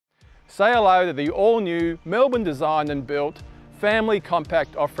Say hello to the all-new Melbourne designed and built family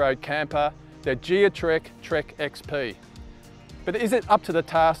compact off-road camper, the Geotrek Trek-XP. But is it up to the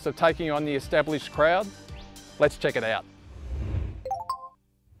task of taking on the established crowd? Let's check it out.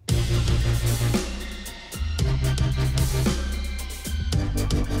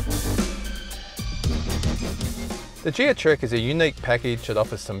 The Geotrek is a unique package that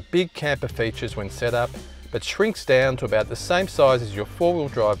offers some big camper features when set up, but shrinks down to about the same size as your four-wheel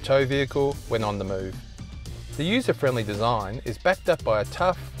drive tow vehicle when on the move. The user-friendly design is backed up by a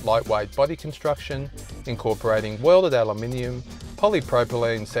tough, lightweight body construction, incorporating welded aluminium,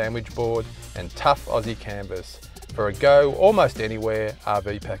 polypropylene sandwich board and tough Aussie canvas for a go almost anywhere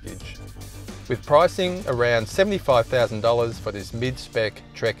RV package. With pricing around $75,000 for this mid-spec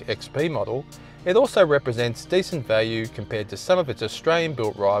Trek-XP model, it also represents decent value compared to some of its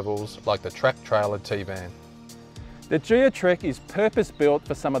Australian-built rivals like the track-trailer T-van. The Geotrek is purpose-built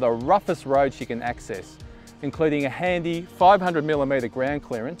for some of the roughest roads you can access, including a handy 500mm ground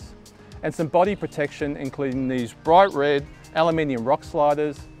clearance and some body protection including these bright red aluminium rock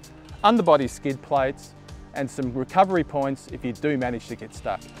sliders, underbody skid plates and some recovery points if you do manage to get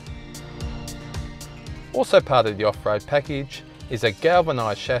stuck. Also part of the off-road package is a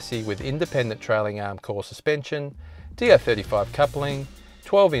galvanised chassis with independent trailing arm core suspension, DO35 coupling,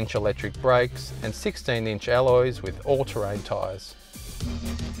 12-inch electric brakes and 16-inch alloys with all-terrain tyres.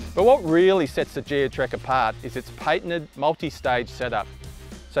 But what really sets the Geotrek apart is its patented multi-stage setup.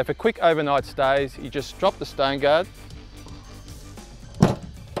 So for quick overnight stays, you just drop the stone guard,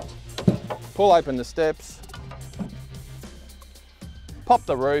 pull open the steps, pop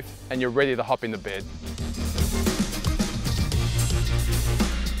the roof and you're ready to hop into bed.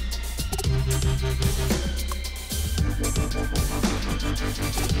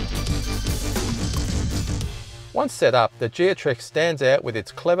 Once set up, the Geotrek stands out with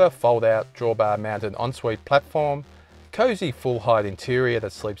its clever fold-out drawbar mounted ensuite platform, cosy full-height interior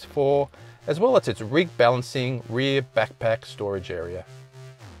that sleeps four, as well as its rig balancing rear backpack storage area.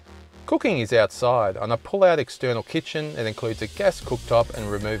 Cooking is outside on a pull-out external kitchen that includes a gas cooktop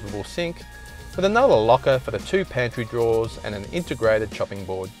and removable sink, with another locker for the two pantry drawers and an integrated chopping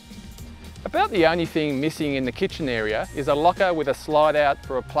board. About the only thing missing in the kitchen area is a locker with a slide out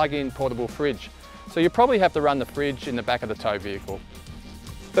for a plug-in portable fridge. So you probably have to run the fridge in the back of the tow vehicle.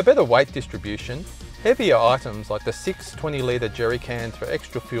 For better weight distribution, heavier items like the 6 20-litre jerry cans for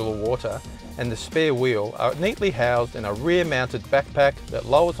extra fuel or water and the spare wheel are neatly housed in a rear-mounted backpack that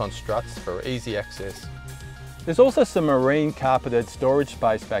lowers on struts for easy access. There's also some marine carpeted storage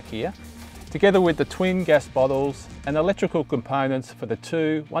space back here, together with the twin gas bottles and electrical components for the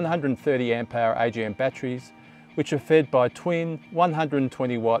two 130 amp hour AGM batteries, which are fed by twin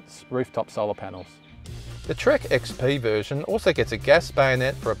 120 watts rooftop solar panels. The Trek-XP version also gets a gas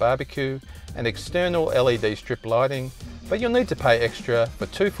bayonet for a barbecue and external LED strip lighting, but you'll need to pay extra for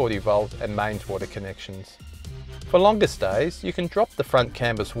 240 volt and mains water connections. For longer stays, you can drop the front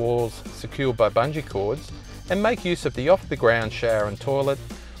canvas walls secured by bungee cords and make use of the off-the-ground shower and toilet,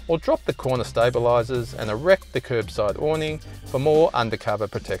 or drop the corner stabilisers and erect the curbside awning for more undercover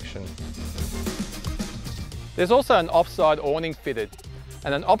protection. There's also an offside awning fitted,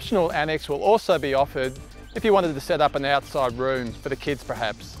 and an optional annex will also be offered if you wanted to set up an outside room for the kids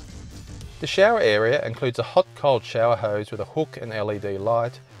perhaps. The shower area includes a hot-cold shower hose with a hook and LED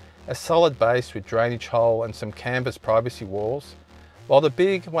light, a solid base with drainage hole and some canvas privacy walls, while the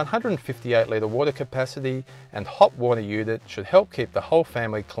big 158 litre water capacity and hot water unit should help keep the whole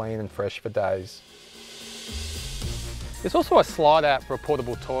family clean and fresh for days. There's also a slide out for a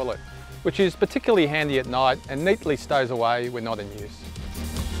portable toilet, which is particularly handy at night and neatly stows away when not in use.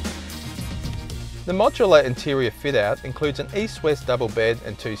 The modular interior fit-out includes an east-west double bed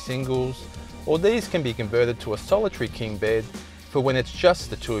and two singles, or these can be converted to a solitary king bed for when it's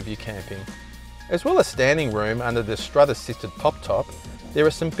just the two of you camping. As well as standing room under the strut-assisted pop-top, there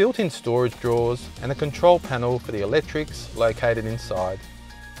are some built-in storage drawers and a control panel for the electrics located inside.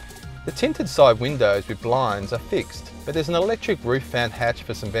 The tinted side windows with blinds are fixed, but there's an electric roof fan hatch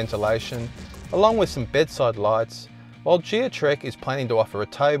for some ventilation, along with some bedside lights, while Geotrek is planning to offer a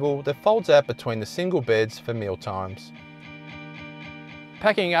table that folds out between the single beds for meal times.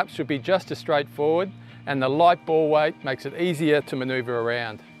 Packing up should be just as straightforward, and the light ball weight makes it easier to manoeuvre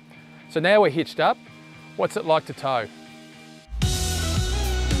around. So now we're hitched up, what's it like to tow?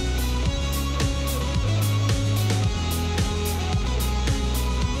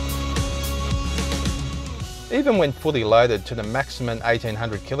 Even when fully loaded to the maximum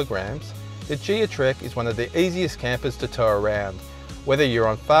 1800 kilograms, the Geotrek is one of the easiest campers to tow around, whether you're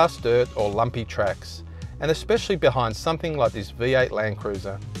on fast dirt or lumpy tracks, and especially behind something like this V8 Land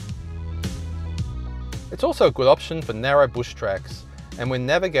Cruiser. It's also a good option for narrow bush tracks and when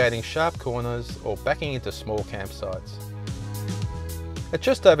navigating sharp corners or backing into small campsites. At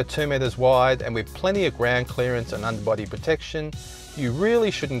just over 2 meters wide and with plenty of ground clearance and underbody protection, you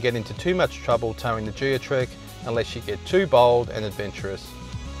really shouldn't get into too much trouble towing the Geotrek unless you get too bold and adventurous.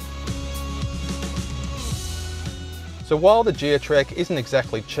 So while the Geotrek isn't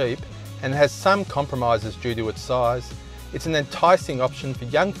exactly cheap and has some compromises due to its size, it's an enticing option for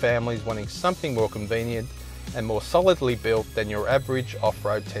young families wanting something more convenient and more solidly built than your average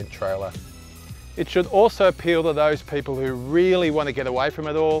off-road tent trailer. It should also appeal to those people who really want to get away from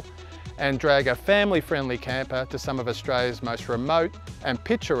it all and drag a family-friendly camper to some of Australia's most remote and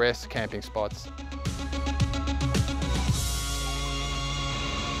picturesque camping spots.